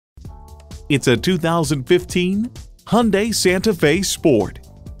It's a 2015 Hyundai Santa Fe Sport.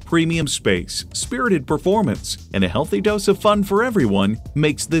 Premium space, spirited performance, and a healthy dose of fun for everyone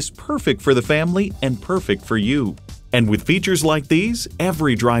makes this perfect for the family and perfect for you. And with features like these,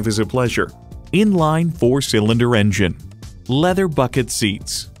 every drive is a pleasure. Inline 4-cylinder engine, leather bucket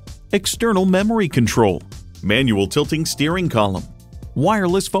seats, external memory control, manual tilting steering column,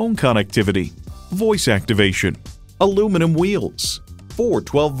 wireless phone connectivity, voice activation, aluminum wheels, 4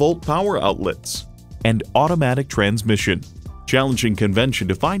 12-volt power outlets, and automatic transmission. Challenging convention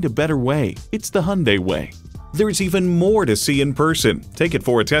to find a better way, it's the Hyundai way. There's even more to see in person. Take it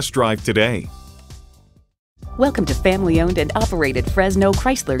for a test drive today. Welcome to family-owned and operated Fresno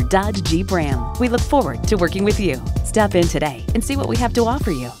Chrysler Dodge Jeep Ram. We look forward to working with you. Stop in today and see what we have to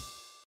offer you.